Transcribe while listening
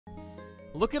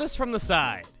look at us from the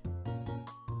side.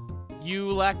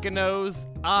 You lack a nose,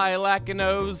 I lack a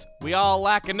nose, we all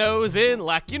lack a nose in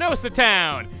Lacunosa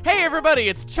Town. Hey everybody,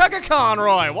 it's Chugga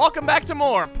Conroy. Welcome back to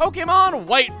more Pokemon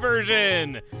White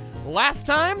version. Last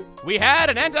time, we had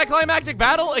an anticlimactic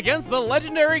battle against the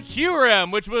legendary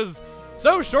Kyurem, which was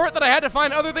so short that I had to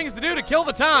find other things to do to kill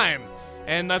the time.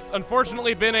 And that's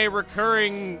unfortunately been a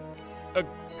recurring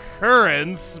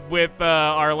occurrence with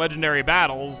our legendary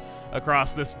battles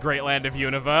across this great land of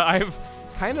Unova. I've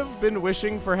kind of been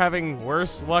wishing for having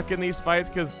worse luck in these fights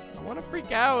because I want to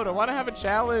freak out. I want to have a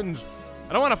challenge.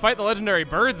 I don't want to fight the legendary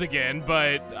birds again,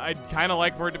 but I'd kind of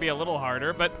like for it to be a little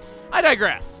harder, but I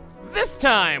digress. This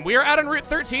time, we are out on Route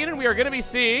 13, and we are going to be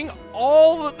seeing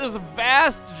all that this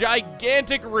vast,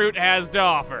 gigantic route has to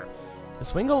offer. The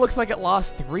Swingle looks like it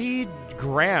lost 3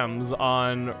 grams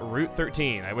on Route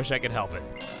 13. I wish I could help it.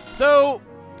 So,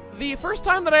 the first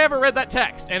time that I ever read that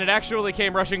text, and it actually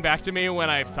came rushing back to me when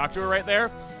I talked to her right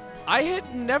there, I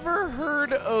had never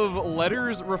heard of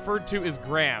letters referred to as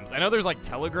grams. I know there's like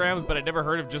telegrams, but I'd never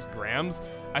heard of just grams.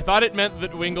 I thought it meant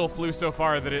that Wingull flew so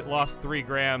far that it lost 3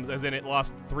 grams, as in it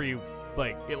lost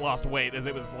it lost weight as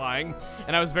it was flying.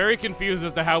 And I was very confused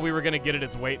as to how we were gonna get it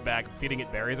its weight back, feeding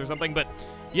it berries or something, but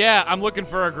yeah, I'm looking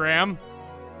for a gram.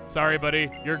 Sorry, buddy,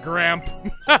 you're Gramp. Give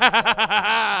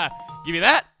me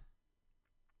that.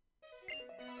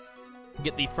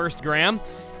 Get the first gram.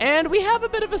 And we have a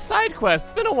bit of a side quest.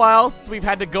 It's been a while since we've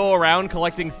had to go around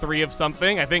collecting 3 of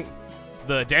something. I think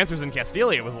the Dancers in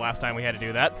Castelia was the last time we had to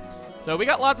do that. So we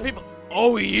got lots of people.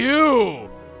 Oh, you!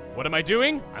 What am I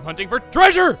doing? I'm hunting for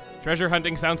treasure! Treasure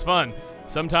hunting sounds fun.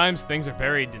 Sometimes things are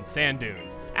buried in sand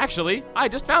dunes. Actually, I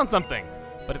just found something,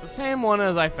 but it's the same one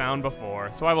as I found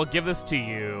before, so I will give this to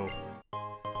you.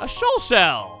 A shoal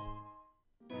shell!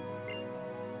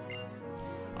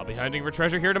 I'll be hunting for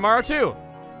treasure here tomorrow too.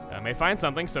 I may find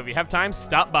something, so if you have time,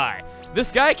 stop by.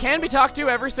 This guy can be talked to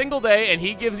every single day, and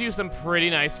he gives you some pretty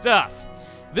nice stuff.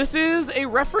 This is a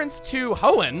reference to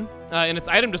Hoenn in its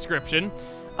item description.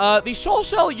 The shoal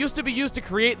shell used to be used to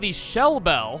create the shell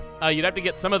bell. You'd have to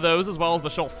get some of those as well as the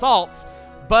shoal salts,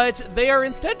 but they are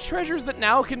instead treasures that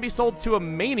now can be sold to a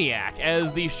maniac,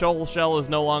 as the shoal shell is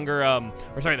no longer,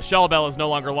 the shell bell is no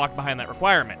longer locked behind that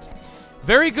requirement.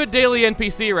 Very good daily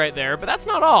NPC right there, but that's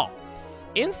not all.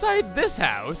 Inside this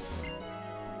house,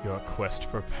 your quest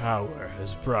for power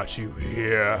has brought you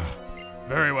here.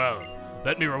 Very well.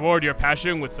 Let me reward your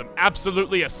passion with some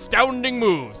absolutely astounding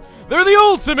moves. They're the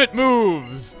ultimate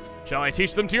moves! Shall I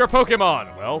teach them to your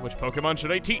Pokemon? Well, which Pokemon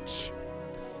should I teach?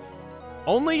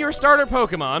 Only your starter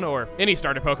Pokemon, or any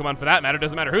starter Pokemon for that matter,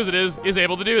 doesn't matter whose it is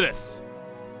able to do this.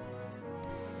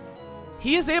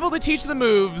 He is able to teach the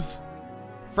moves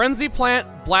Frenzy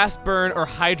Plant, Blast Burn, or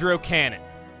Hydro Cannon.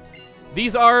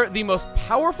 These are the most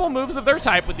powerful moves of their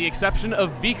type, with the exception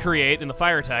of V-Create in the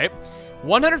Fire type.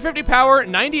 150 power,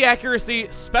 90 accuracy,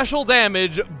 special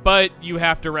damage, but you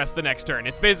have to rest the next turn.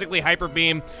 It's basically Hyper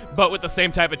Beam, but with the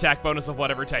same type attack bonus of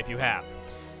whatever type you have.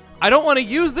 I don't want to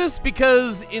use this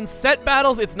because in set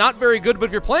battles, it's not very good, but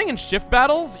if you're playing in shift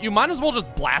battles, you might as well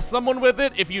just blast someone with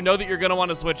it if you know that you're going to want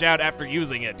to switch out after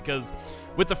using it, because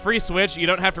with the free switch, you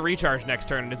don't have to recharge next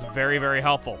turn, and it's very, very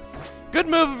helpful. Good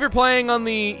move if you're playing on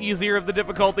the easier of the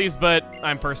difficulties, but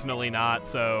I'm personally not,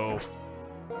 so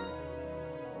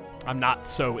I'm not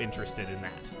so interested in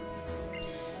that.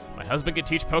 My husband can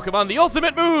teach Pokemon the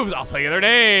ultimate moves! I'll tell you their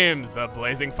names! The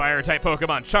Blazing Fire-type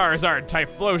Pokemon, Charizard,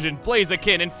 Typhlosion,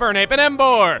 Blaziken, Infernape, and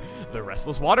Emboar! The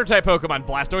Restless Water-type Pokemon,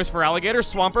 Blastoise, Feraligatr,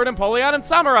 Swampert, Empoleon, and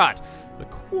Samurott! The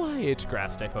Quiet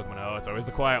Grass-type Pokemon, oh, it's always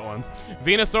the quiet ones.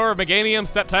 Venusaur, Meganium,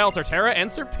 Sceptile, Torterra, and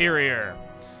Serperior.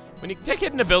 When you take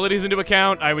hidden abilities into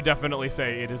account, I would definitely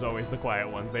say it is always the quiet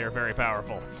ones. They are very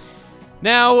powerful.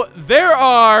 Now, there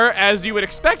are, as you would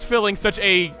expect filling such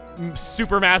a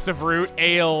supermassive route,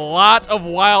 a lot of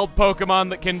wild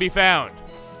Pokemon that can be found.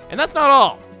 And that's not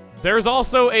all. There's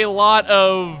also a lot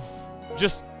of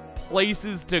just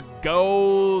places to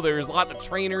go. There's lots of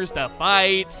trainers to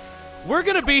fight. We're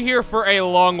gonna be here for a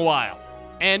long while.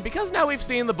 And because now we've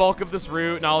seen the bulk of this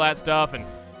route and all that stuff, and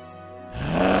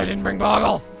I didn't bring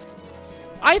Boggle,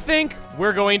 I think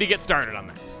we're going to get started on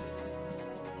that.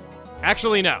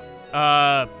 Actually, no.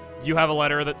 You have a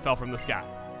letter that fell from the sky.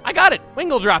 I got it!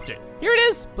 Wingull dropped it. Here it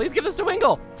is! Please give this to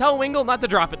Wingull. Tell Wingull not to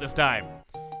drop it this time.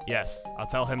 Yes, I'll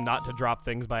tell him not to drop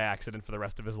things by accident for the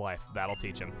rest of his life. That'll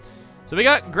teach him. So we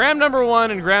got gram number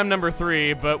 1 and gram number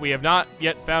 3, but we have not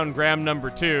yet found gram number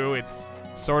 2. It's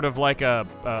sort of like a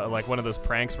like one of those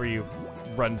pranks where you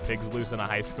run pigs loose in a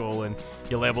high school and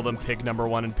you label them pig number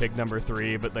 1 and pig number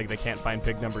 3, but like they can't find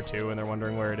pig number 2 and they're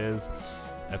wondering where it is.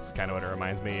 That's kind of what it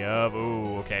reminds me of.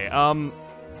 Ooh, okay.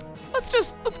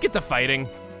 let's get to fighting.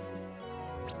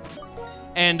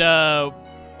 And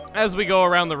as we go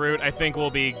around the route, I think we'll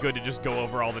be good to just go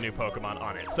over all the new Pokemon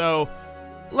on it. So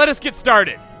let us get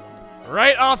started.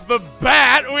 Right off the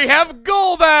bat, we have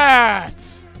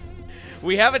Golbat!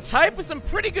 We have a type with some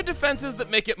pretty good defenses that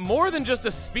make it more than just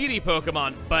a speedy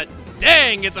Pokemon, but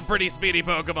dang, it's a pretty speedy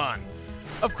Pokemon.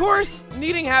 Of course,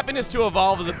 needing happiness to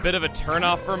evolve is a bit of a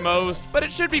turnoff for most, but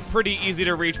it should be pretty easy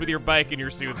to reach with your bike and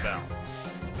your Soothe Bell.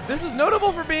 This is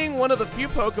notable for being one of the few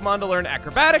Pokemon to learn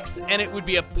acrobatics, and it would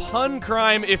be a pun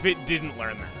crime if it didn't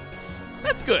learn that.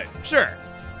 That's good, sure.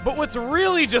 But what's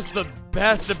really just the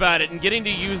best about it and getting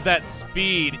to use that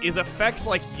speed is effects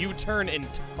like U-turn and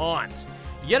taunt.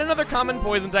 Yet another common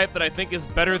poison type that I think is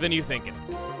better than you think it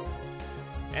is.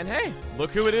 And hey, look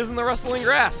who it is in the rustling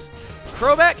grass.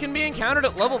 Crobat can be encountered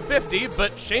at level 50,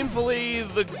 but shamefully,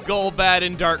 the Golbat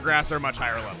and Dark Grass are much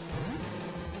higher level.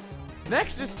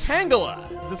 Next is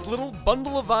Tangela. This little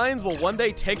bundle of vines will one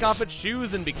day take off its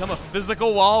shoes and become a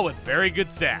physical wall with very good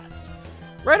stats.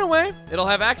 Right away, it'll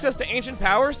have access to ancient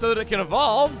power so that it can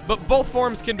evolve, but both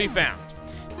forms can be found.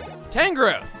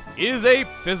 Tangrowth is a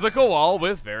physical wall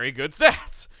with very good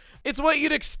stats. It's what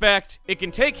you'd expect. It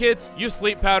can take hits, use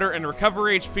sleep powder, and recover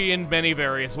HP in many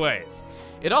various ways.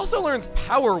 It also learns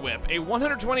Power Whip, a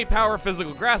 120 power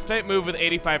physical grass type move with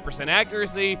 85%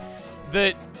 accuracy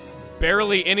that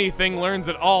barely anything learns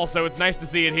at all, so it's nice to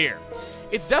see it here.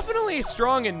 It's definitely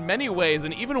strong in many ways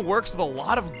and even works with a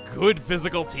lot of good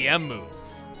physical TM moves.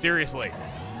 Seriously,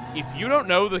 if you don't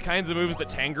know the kinds of moves that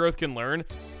Tangrowth can learn,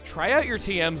 try out your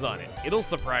TMs on it. It'll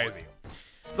surprise you.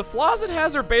 The flaws it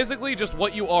has are basically just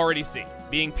what you already see,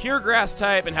 being pure grass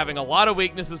type and having a lot of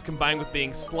weaknesses combined with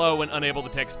being slow and unable to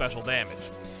take special damage.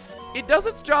 It does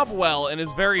its job well and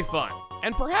is very fun,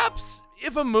 and perhaps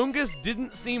if Amoonguss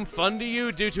didn't seem fun to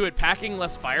you due to it packing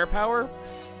less firepower,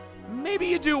 maybe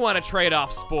you do want to trade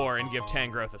off Spore and give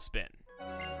Tangrowth a spin.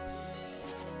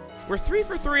 We're 3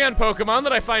 for 3 on Pokemon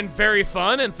that I find very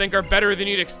fun and think are better than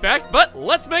you'd expect, but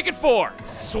let's make it 4.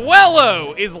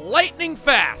 Swellow is lightning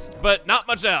fast, but not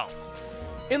much else.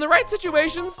 In the right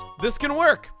situations, this can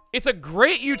work. It's a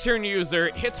great U-turn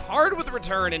user, hits hard with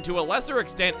return and to a lesser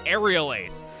extent aerial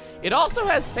ace. It also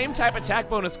has same type attack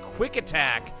bonus quick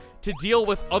attack to deal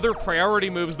with other priority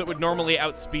moves that would normally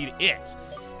outspeed it.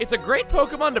 It's a great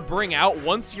Pokemon to bring out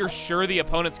once you're sure the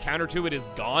opponent's counter to it is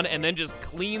gone and then just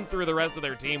clean through the rest of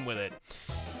their team with it.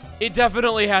 It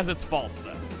definitely has its faults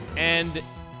though. And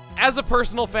as a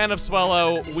personal fan of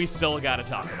Swellow, we still gotta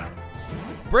talk about it.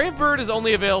 Brave Bird is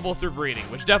only available through breeding,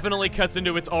 which definitely cuts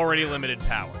into its already limited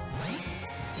power.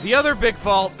 The other big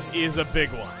fault is a big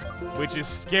one, which is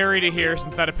scary to hear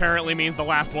since that apparently means the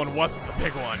last one wasn't the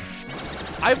big one.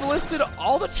 I've listed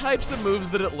all the types of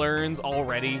moves that it learns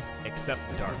already, except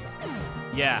Dark.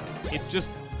 Yeah, it's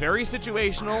just very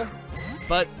situational,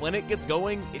 but when it gets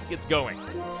going, it gets going.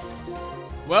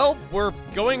 Well, we're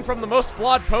going from the most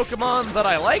flawed Pokemon that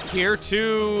I like here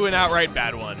to an outright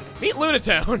bad one. Meet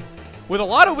Lunatone. With a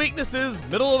lot of weaknesses,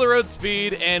 middle-of-the-road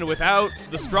speed, and without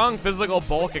the strong physical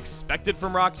bulk expected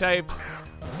from rock types,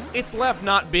 it's left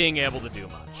not being able to do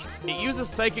much. It uses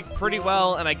Psychic pretty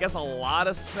well, and I guess a lot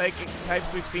of Psychic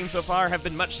types we've seen so far have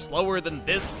been much slower than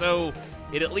this, so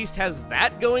it at least has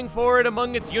that going for it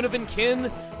among its Univin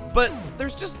kin, but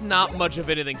there's just not much of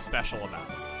anything special about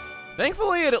it.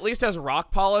 Thankfully, it at least has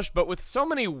Rock Polish, but with so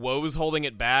many woes holding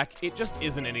it back, it just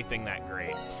isn't anything that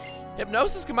great.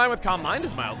 Hypnosis combined with Calm Mind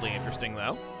is mildly interesting,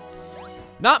 though.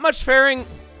 Not faring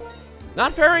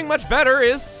much better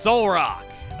is Solrock.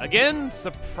 Again,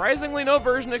 surprisingly no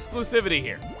version exclusivity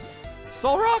here.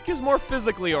 Solrock is more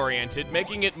physically oriented,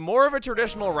 making it more of a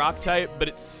traditional rock type, but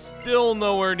it's still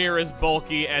nowhere near as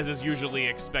bulky as is usually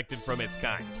expected from its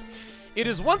kind. It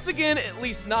is once again at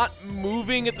least not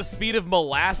moving at the speed of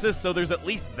molasses, so there's at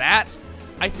least that.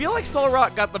 I feel like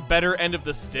Solrock got the better end of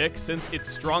the stick since its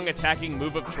strong attacking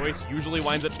move of choice usually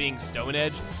winds up being Stone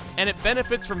Edge, and it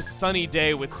benefits from Sunny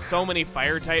Day with so many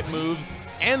fire type moves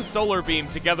and Solar Beam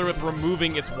together with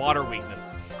removing its water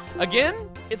weakness. Again,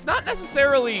 it's not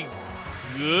necessarily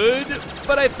good,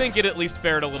 but I think it at least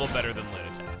fared a little better than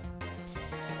Lunatone.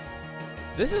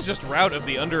 This is just Route of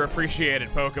the underappreciated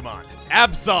Pokemon,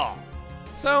 Absol.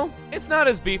 So, it's not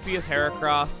as beefy as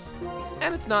Heracross,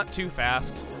 and it's not too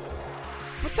fast.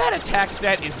 But that attack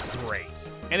stat is great,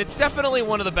 and it's definitely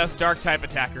one of the best Dark-type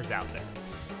attackers out there.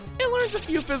 It learns a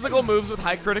few physical moves with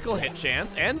high critical hit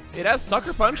chance, and it has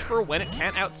Sucker Punch for when it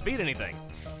can't outspeed anything.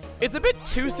 It's a bit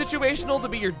too situational to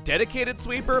be your dedicated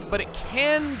sweeper, but it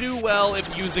can do well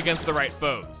if used against the right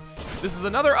foes. This is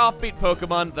another offbeat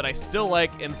Pokemon that I still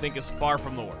like and think is far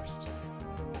from the worst.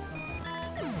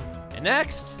 And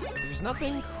next, there's there's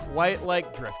nothing quite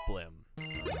like Drifblim.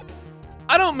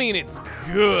 I don't mean it's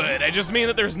good, I just mean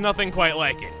that there's nothing quite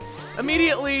like it.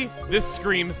 Immediately, this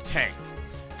screams tank.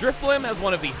 Drifblim has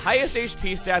one of the highest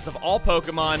HP stats of all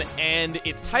Pokemon, and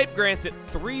its type grants it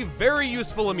 3 very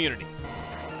useful immunities.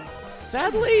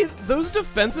 Sadly, those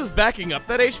defenses backing up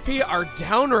that HP are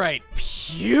downright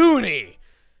puny.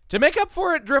 To make up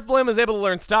for it, Drifblim is able to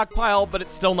learn Stockpile, but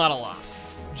it's still not a lot.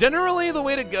 Generally, the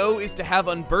way to go is to have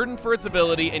Unburden for its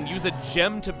ability and use a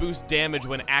gem to boost damage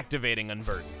when activating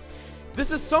Unburden.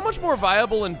 This is so much more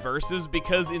viable in Versus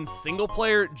because in single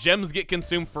player, gems get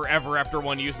consumed forever after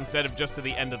one use instead of just to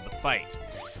the end of the fight.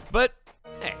 But,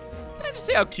 hey, can I just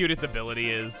say how cute its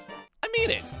ability is? I mean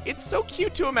it. It's so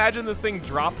cute to imagine this thing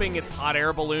dropping its hot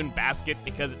air balloon basket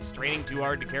because it's straining too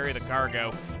hard to carry the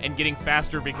cargo and getting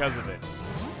faster because of it.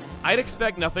 I'd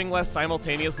expect nothing less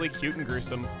simultaneously cute and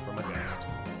gruesome from a ghost.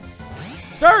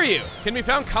 Staryu can be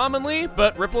found commonly,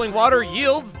 but Rippling Water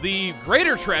yields the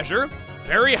greater treasure,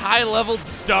 very high-leveled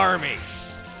Starmie.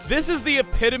 This is the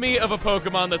epitome of a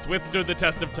Pokemon that's withstood the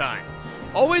test of time.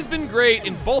 Always been great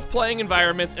in both playing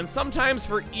environments and sometimes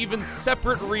for even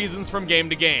separate reasons from game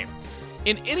to game.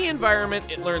 In any environment,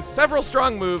 it learns several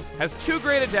strong moves, has 2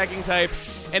 great attacking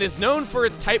types, and is known for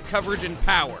its type coverage and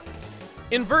power.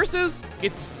 In Versus,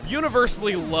 it's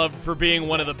universally loved for being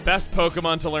one of the best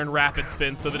Pokemon to learn Rapid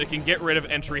Spin so that it can get rid of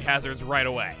entry hazards right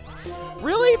away.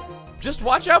 Really, just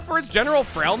watch out for its general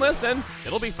frailness and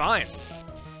it'll be fine.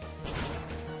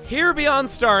 Here beyond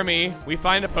Starmie, we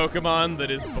find a Pokemon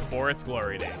that is before its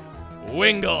glory days.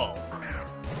 Wingull.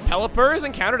 Pelipper is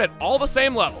encountered at all the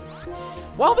same levels.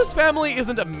 While this family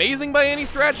isn't amazing by any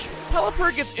stretch,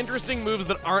 Pelipper gets interesting moves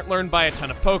that aren't learned by a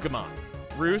ton of Pokemon.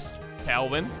 Roost,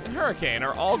 Tailwind, and Hurricane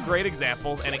are all great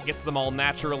examples, and it gets them all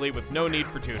naturally with no need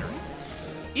for tutoring.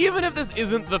 Even if this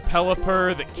isn't the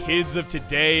Pelipper that kids of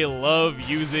today love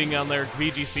using on their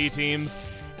VGC teams,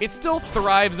 it still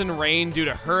thrives in rain due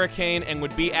to Hurricane and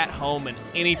would be at home in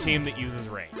any team that uses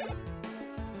rain.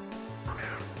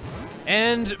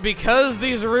 And because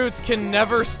these routes can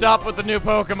never stop with the new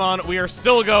Pokemon, we are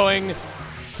still going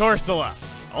Corsola.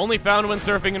 Only found when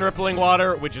surfing in rippling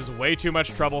water, which is way too much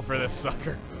trouble for this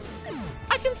sucker.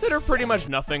 I consider pretty much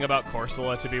nothing about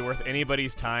Corsola to be worth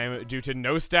anybody's time due to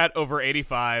no stat over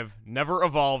 85, never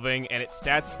evolving, and its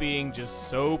stats being just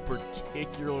so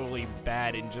particularly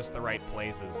bad in just the right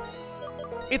places.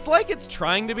 It's like it's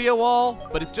trying to be a wall,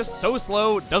 but it's just so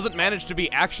slow, doesn't manage to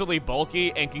be actually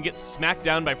bulky, and can get smacked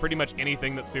down by pretty much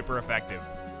anything that's super effective.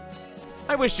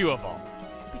 I wish you evolved,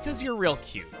 because you're real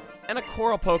cute, and a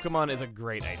coral Pokemon is a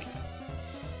great idea.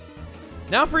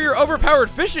 Now for your overpowered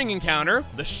fishing encounter,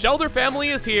 the Shelder family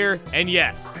is here, and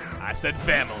yes, I said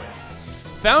family.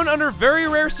 Found under very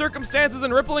rare circumstances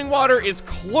in rippling water is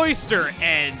Cloyster,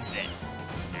 and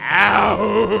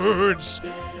ouch!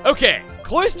 Okay,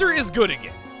 Cloyster is good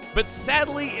again, but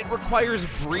sadly it requires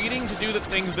breeding to do the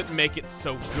things that make it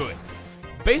so good.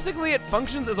 Basically it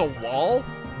functions as a wall,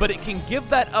 but it can give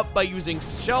that up by using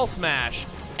Shell Smash,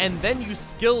 and then use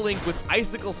Skill Link with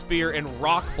Icicle Spear and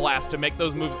Rock Blast to make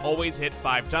those moves always hit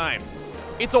 5 times.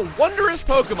 It's a wondrous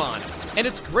Pokemon, and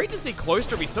it's great to see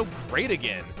Cloyster be so great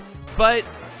again, but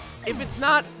if it's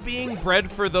not being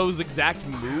bred for those exact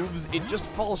moves, it just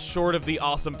falls short of the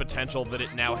awesome potential that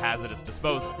it now has at its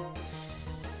disposal.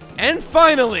 And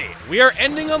finally, we are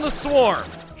ending on the Swarm,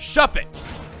 Shuppet.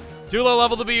 Too low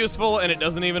level to be useful, and it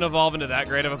doesn't even evolve into that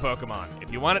great of a Pokemon.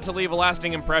 If you want it to leave a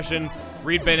lasting impression,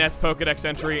 read Banette's Pokedex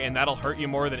entry, and that'll hurt you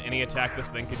more than any attack this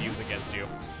thing could use against you.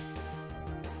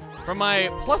 From my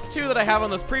 +2 that I have on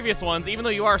those previous ones, even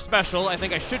though you are special, I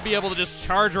think I should be able to just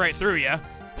charge right through you.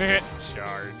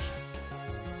 Charge.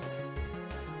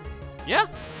 Yeah.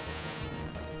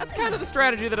 That's kind of the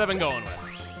strategy that I've been going with.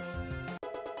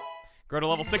 Grow to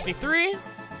level 63.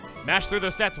 Mash through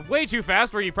those stats way too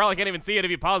fast where you probably can't even see it if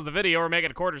you pause the video or make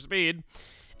it a quarter speed.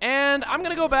 And I'm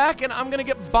going to go back and I'm going to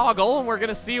get Boggle, and we're going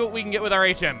to see what we can get with our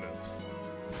HM moves.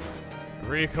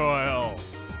 Recoil.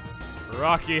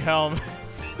 Rocky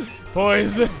Helmets.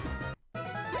 Poison.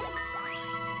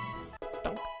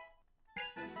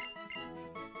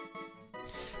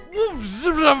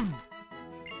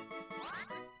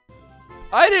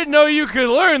 I didn't know you could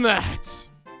learn that.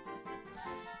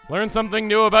 Learn something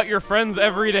new about your friends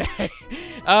every day.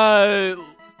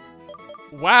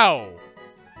 Wow.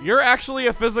 You're actually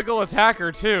a physical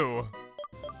attacker, too.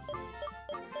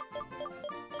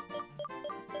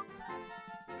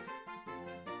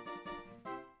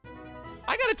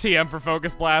 I got a TM for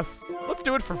Focus Blast. Let's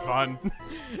do it for fun.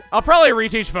 I'll probably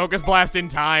reteach Focus Blast in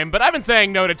time, but I've been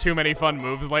saying no to too many fun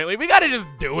moves lately. We gotta just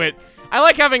do it. I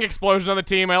like having Explosion on the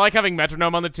team. I like having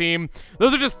Metronome on the team.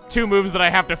 Those are just two moves that I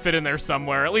have to fit in there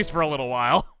somewhere, at least for a little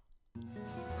while.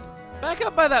 Back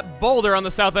up by that boulder on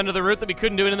the south end of the route that we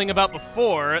couldn't do anything about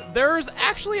before, there's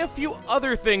actually a few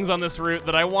other things on this route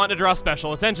that I want to draw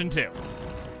special attention to.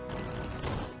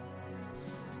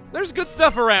 There's good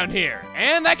stuff around here,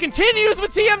 and that continues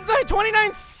with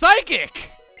TM29 Psychic!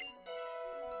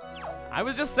 I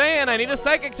was just saying, I need a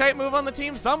Psychic type move on the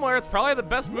team somewhere. It's probably the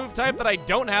best move type that I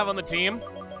don't have on the team.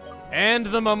 And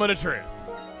the moment of truth.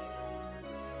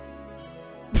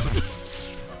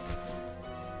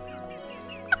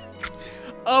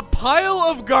 A pile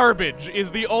of garbage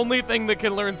is the only thing that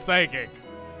can learn Psychic.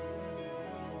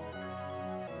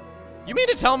 You mean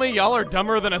to tell me y'all are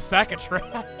dumber than a sack of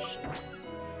trash?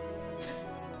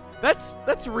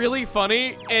 That's really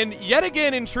funny, and yet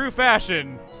again in true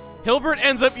fashion, Hilbert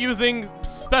ends up using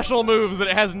special moves that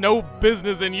it has no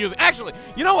business in using. Actually,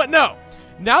 you know what? No.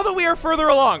 Now that we are further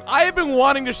along, I have been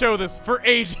wanting to show this for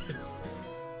ages.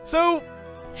 So,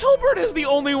 Hilbert is the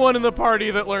only one in the party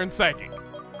that learns Psychic.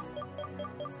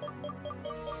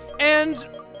 And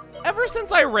ever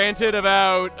since I ranted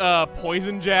about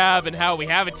Poison Jab and how we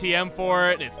have a TM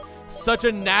for it, and it's such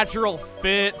a natural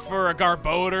fit for a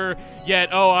Garbodor, yet,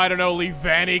 oh, I don't know,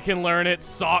 Leavanny can learn it,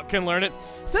 Sawk can learn it.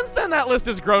 Since then, that list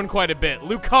has grown quite a bit.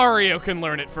 Lucario can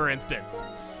learn it, for instance.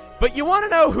 But you want to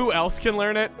know who else can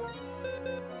learn it?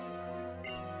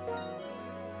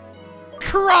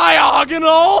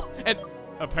 Cryogonal! And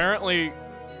apparently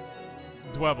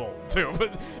Dwebble, too.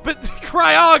 But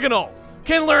Cryogonal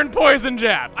can learn Poison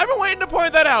Jab. I've been waiting to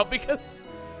point that out because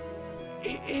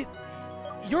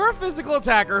you're a physical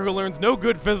attacker who learns no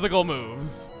good physical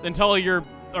moves until you're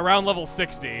around level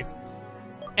 60.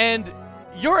 And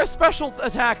you're a special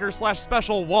attacker slash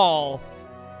special wall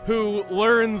who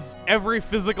learns every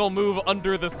physical move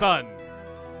under the sun.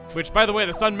 Which, by the way,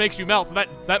 the sun makes you melt, so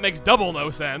that makes double no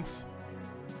sense.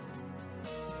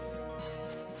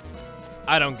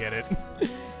 I don't get it.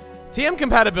 TM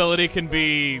compatibility can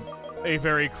be a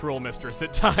very cruel mistress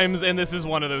at times, and this is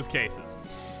one of those cases.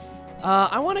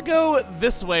 I want to go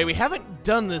this way. We haven't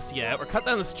done this yet. We're cut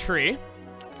down this tree.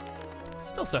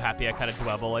 Still so happy I cut a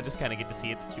Dwebble. I just kind of get to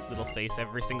see its cute little face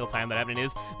every single time that happening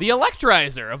is. The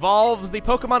Electrizer evolves the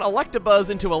Pokemon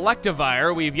Electabuzz into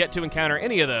Electivire. We've yet to encounter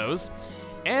any of those.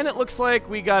 And it looks like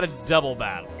we got a double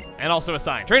battle. And also a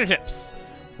sign. Trainer tips.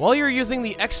 While you're using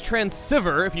the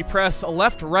X-Transceiver, if you press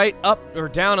left, right, up, or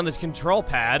down on the control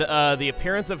pad, the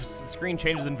appearance of the screen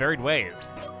changes in varied ways.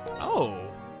 Oh.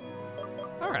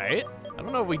 Alright. I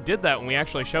don't know if we did that when we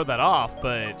actually showed that off,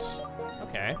 but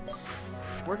okay.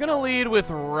 We're gonna lead with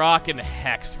Rock and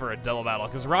Hex for a double battle,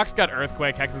 because Rock's got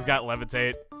Earthquake, Hex has got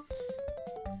Levitate.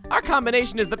 Our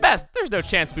combination is the best. There's no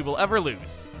chance we will ever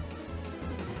lose.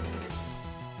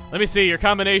 Let me see, your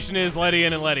combination is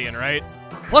Ledian and Ledian, right?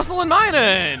 Plusle and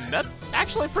Minun! That's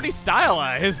actually pretty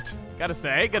stylized, gotta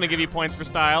say. Gonna give you points for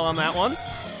style on that one.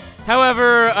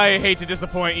 However, I hate to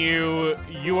disappoint you.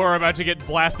 You are about to get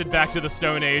blasted back to the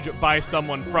Stone Age by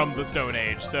someone from the Stone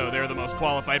Age, so they're the most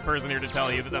qualified person here to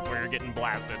tell you that that's where you're getting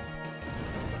blasted.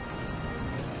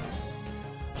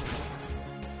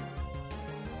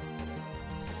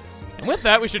 And with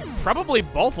that, we should probably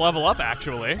both level up,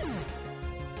 actually.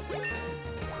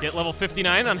 Get level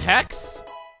 59 on Hex.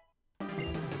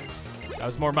 I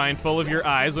was more mindful of your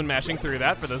eyes when mashing through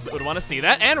that, for those that would want to see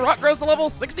that. And Rock grows to level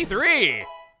 63!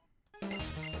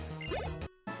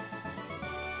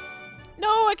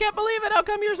 No, I can't believe it! How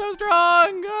come you're so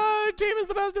strong? Team is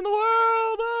the best in the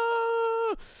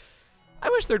world! I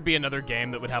wish there'd be another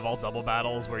game that would have all double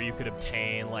battles where you could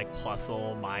obtain, like,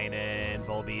 Plusle, Minun,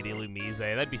 Volbeat, Lumise.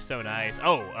 That'd be so nice.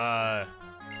 Oh,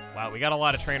 wow, we got a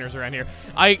lot of trainers around here.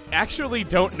 I actually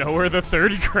don't know where the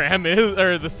third gram is,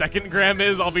 or the second gram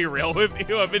is, I'll be real with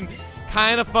you. I've been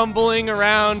kind of fumbling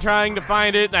around trying to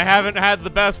find it, and I haven't had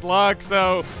the best luck,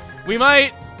 so we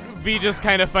might be just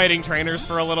kind of fighting trainers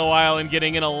for a little while and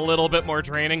getting in a little bit more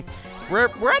training. We're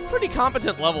at pretty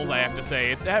competent levels, I have to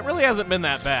say. It really hasn't been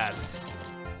that bad.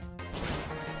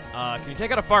 Can you take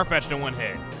out a Farfetch'd in one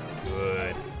hit?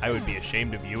 Good. I would be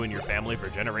ashamed of you and your family for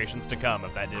generations to come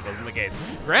if that wasn't the case.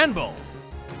 Granbull.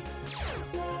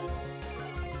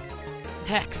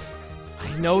 Hex.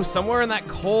 I know somewhere in that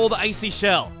cold, icy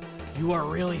shell, you are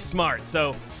really smart,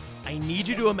 so I need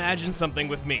you to imagine something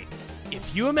with me.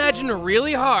 If you imagine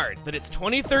really hard that it's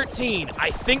 2013,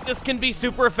 I think this can be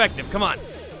super effective. Come on.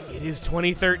 It is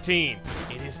 2013.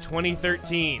 It is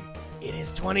 2013. It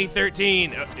is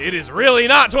 2013. It is really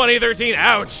not 2013.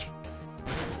 Ouch.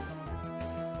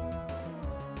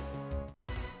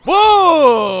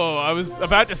 Whoa! I was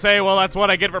about to say, well, that's what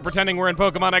I get for pretending we're in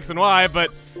Pokemon X and Y, but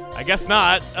I guess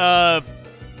not.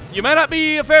 You might not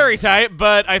be a fairy type,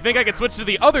 but I think I could switch to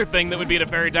the other thing that would be a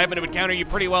fairy type, and it would counter you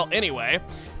pretty well anyway.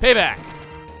 Payback.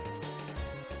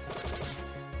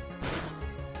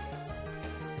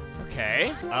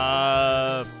 Okay.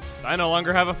 I no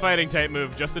longer have a fighting type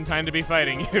move, just in time to be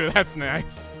fighting you. That's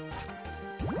nice.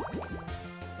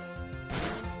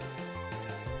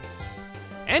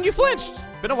 And you flinched.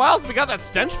 Been a while since we got that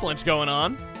stench flinch going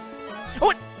on. Oh,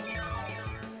 what?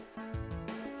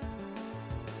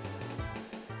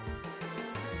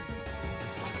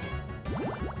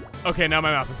 Okay, now my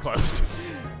mouth is closed.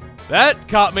 That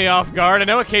caught me off guard. I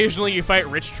know occasionally you fight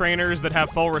rich trainers that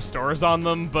have full restores on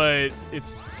them, but I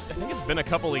think it's been a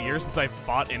couple of years since I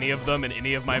fought any of them in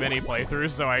any of my many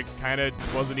playthroughs, so I kind of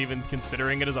wasn't even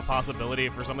considering it as a possibility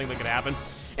for something that could happen.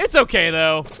 It's okay,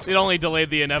 though. It only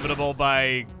delayed the inevitable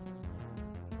by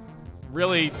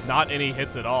really not any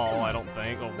hits at all, I don't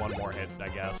think. Oh, one more hit, I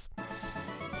guess.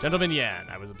 Gentleman Yan,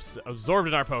 I was absorbed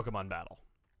in our Pokemon battle.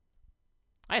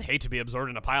 I'd hate to be absorbed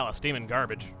in a pile of steaming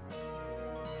garbage.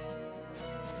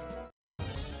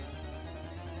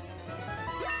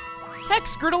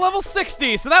 Hex grew to level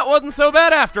 60, so that wasn't so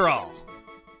bad after all.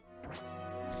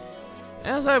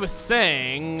 As I was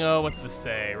saying, what's this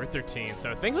say? We're 13, so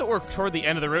I think that we're toward the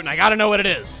end of the route, and I gotta know what it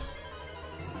is.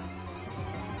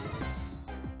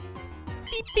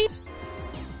 Beep, beep.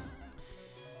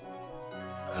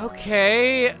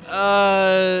 Okay,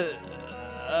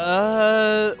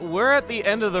 we're at the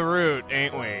end of the route,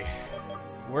 ain't we?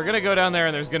 We're gonna go down there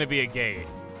and there's gonna be a gate.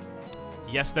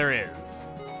 Yes, there is.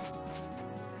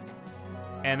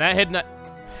 And that hidden... over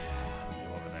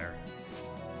there.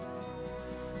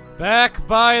 Back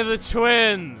by the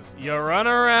twins. You run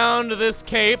around this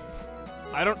cape.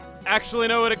 I don't actually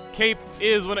know what a cape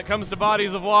is when it comes to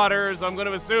bodies of water, so I'm going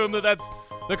to assume that that's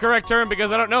the correct term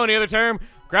because I don't know any other term.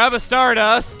 Grab a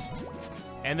Stardust.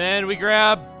 And then we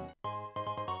grab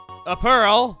a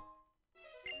Pearl.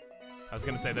 I was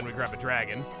going to say then we grab a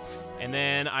Dragon. And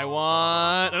then I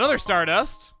want another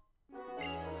Stardust.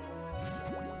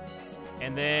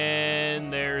 And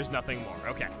then there's nothing more.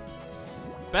 Okay.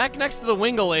 Back next to the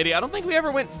Wingle lady. I don't think we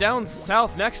ever went down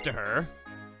south next to her.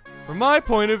 From my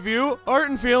point of view,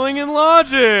 art and feeling and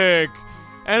logic.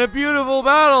 And a beautiful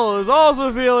battle is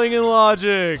also feeling and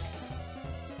logic.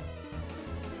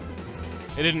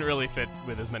 It didn't really fit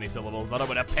with as many syllables. Thought I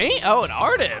would have paint. Oh, an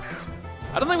artist.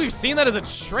 I don't think we've seen that as a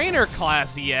trainer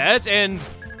class yet. And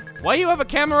why you have a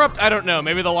Camerupt? I don't know.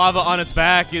 Maybe the lava on its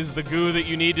back is the goo that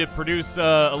you need to produce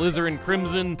Alizarin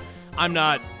Crimson. I'm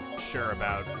not sure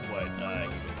about what you would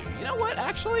do. You know what?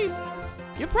 Actually,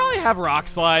 you probably have Rock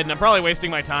Slide, and I'm probably wasting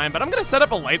my time, but I'm going to set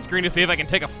up a light screen to see if I can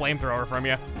take a flamethrower from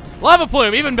you. Lava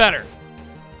Plume, even better.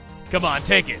 Come on,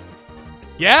 take it.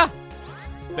 Yeah?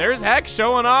 There's Hex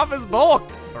showing off his bulk,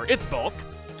 or its bulk.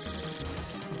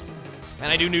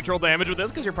 And I do neutral damage with this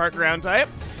because you're part ground type.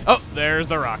 Oh, there's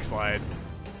the Rock Slide.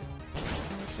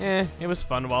 It was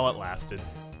fun while it lasted.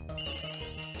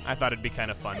 I thought it'd be kind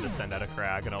of fun to send out a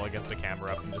Cragganol against a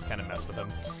Camerupt and just kind of mess with him.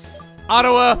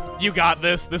 Ottawa, you got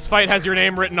this. This fight has your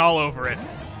name written all over it.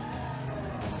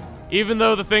 Even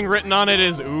though the thing written on it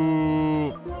is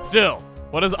ooh. Still,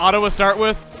 what does Ottawa start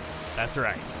with? That's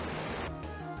right.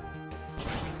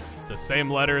 The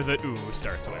same letter that ooh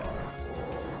starts with.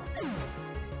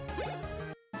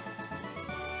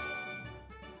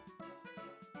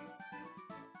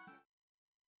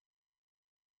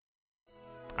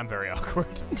 I'm very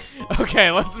awkward. Okay,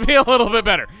 let's be a little bit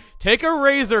better. Take a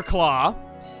Razor Claw.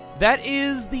 That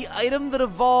is the item that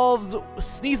evolves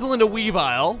Sneasel into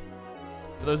Weavile.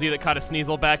 For those of you that caught a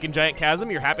Sneasel back in Giant Chasm,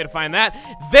 you're happy to find that.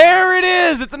 There it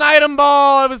is! It's an item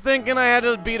ball! I was thinking I had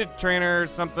to beat a trainer or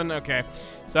something. Okay.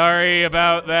 Sorry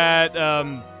about that.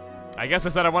 I guess I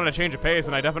said I wanted to change a pace,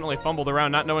 and I definitely fumbled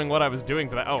around not knowing what I was doing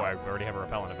for that. Oh, I already have a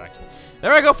repellent effect.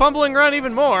 There I go, fumbling around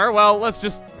even more. Well, let's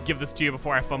just give this to you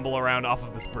before I fumble around off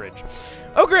of this bridge.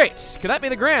 Oh, great. Could that be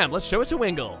the Gram? Let's show it to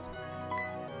Wingle.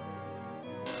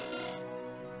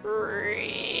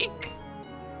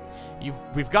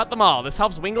 We've got them all. This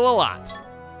helps Wingle a lot.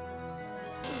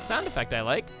 Sound effect I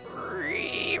like.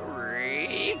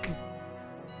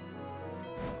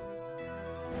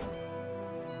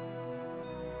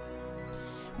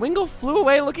 Wingle flew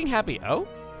away looking happy. Oh,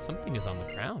 something is on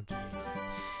the ground.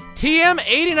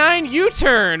 TM89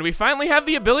 U-turn. We finally have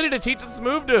the ability to teach this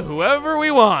move to whoever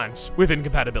we want. With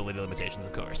incompatibility limitations,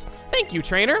 of course. Thank you,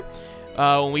 trainer.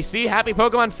 When we see happy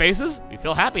Pokemon faces, we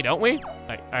feel happy, don't we?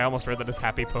 I almost read that as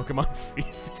happy Pokemon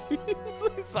feces.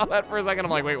 I saw that for a second,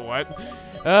 I'm like, wait, what?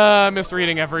 I'm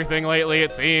misreading everything lately,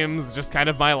 it seems. Just kind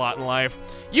of my lot in life.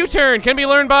 U-turn can be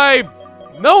learned by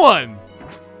no one.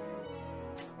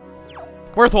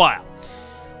 Worthwhile.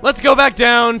 Let's go back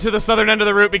down to the southern end of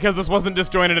the route because this wasn't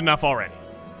disjointed enough already.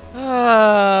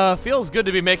 Feels good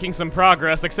to be making some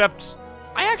progress, except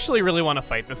I actually really want to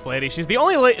fight this lady. She's the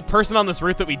only person on this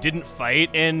route that we didn't fight,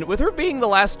 and with her being the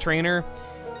last trainer,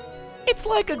 it's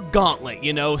like a gauntlet,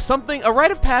 you know? A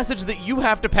rite of passage that you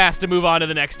have to pass to move on to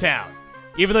the next town.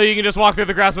 Even though you can just walk through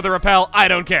the grass with a repel, I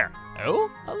don't care.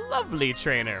 Oh, a lovely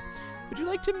trainer. Would you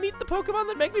like to meet the Pokemon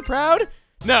that make me proud?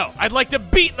 No, I'd like to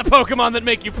beat the Pokemon that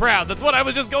make you proud. That's what I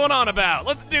was just going on about.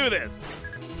 Let's do this.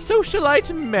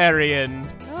 Socialite Marion.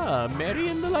 Ah,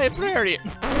 Marion the librarian.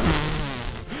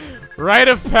 Rite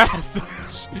of passage.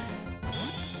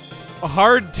 A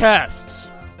hard test.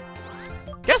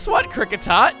 Guess what,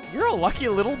 Cricketot? You're a lucky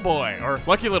little boy, or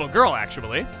lucky little girl,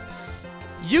 actually.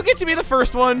 You get to be the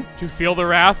first one to feel the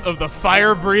wrath of the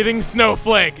fire-breathing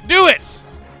snowflake. Do it!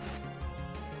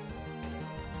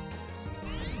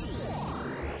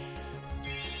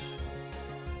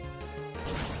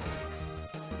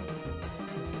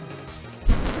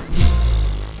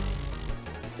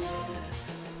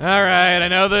 Alright, I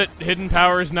know that hidden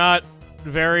power is not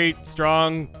very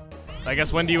strong. I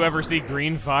guess when do you ever see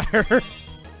green fire?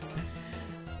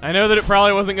 I know that it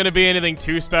probably wasn't going to be anything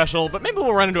too special, but maybe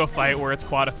we'll run into a fight where it's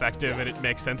quad effective and it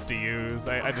makes sense to use.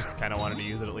 I just kind of wanted to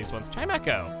use it at least once.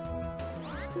 Chimecho.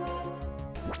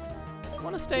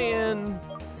 Want to stay in?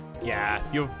 Yeah,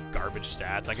 you have garbage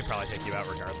stats. I could probably take you out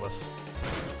regardless.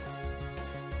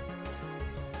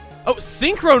 Oh,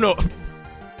 Synchrono...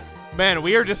 Man,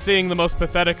 we are just seeing the most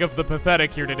pathetic of the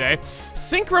pathetic here today.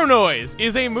 Synchronoise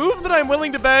is a move that I'm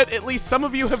willing to bet at least some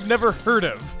of you have never heard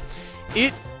of.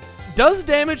 It does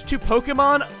damage to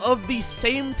Pokemon of the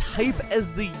same type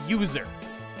as the user.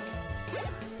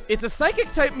 It's a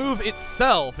Psychic type move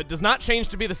itself. It does not change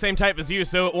to be the same type as you,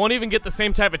 so it won't even get the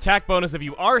same type attack bonus if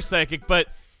you are Psychic, but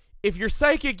if you're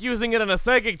Psychic using it on a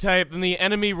Psychic type, then the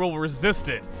enemy will resist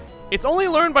it. It's only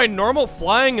learned by normal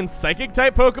flying and Psychic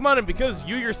type Pokemon, and because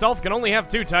you yourself can only have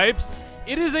 2 types,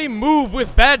 it is a move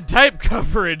with bad type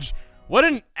coverage. What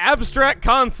an abstract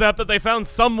concept that they found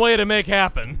some way to make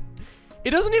happen. It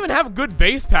doesn't even have good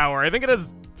base power. I think it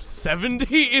has 70.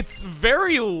 It's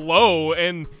very low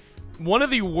and one of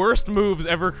the worst moves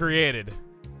ever created.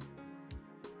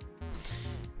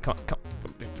 Come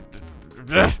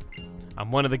on.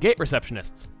 I'm one of the gate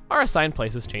receptionists. Our assigned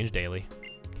places change daily.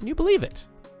 Can you believe it?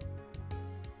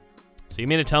 So you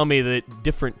mean to tell me that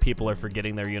different people are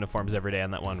forgetting their uniforms every day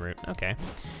on that one route? Okay.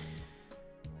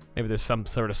 Maybe there's some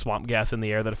sort of swamp gas in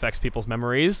the air that affects people's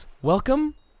memories.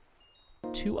 Welcome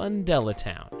to Undella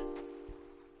Town.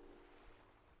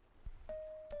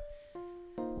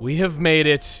 We have made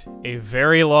it a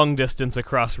very long distance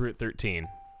across Route 13.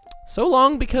 So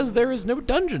long because there is no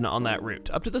dungeon on that route.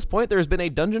 Up to this point, there has been a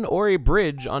dungeon or a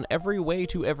bridge on every way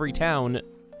to every town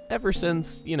ever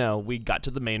since, you know, we got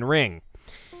to the main ring.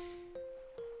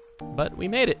 But we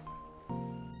made it.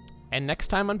 And next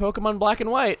time on Pokemon Black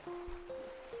and White,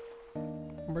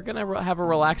 we're gonna have a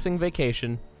relaxing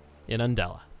vacation in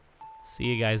Undella. See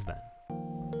you guys then.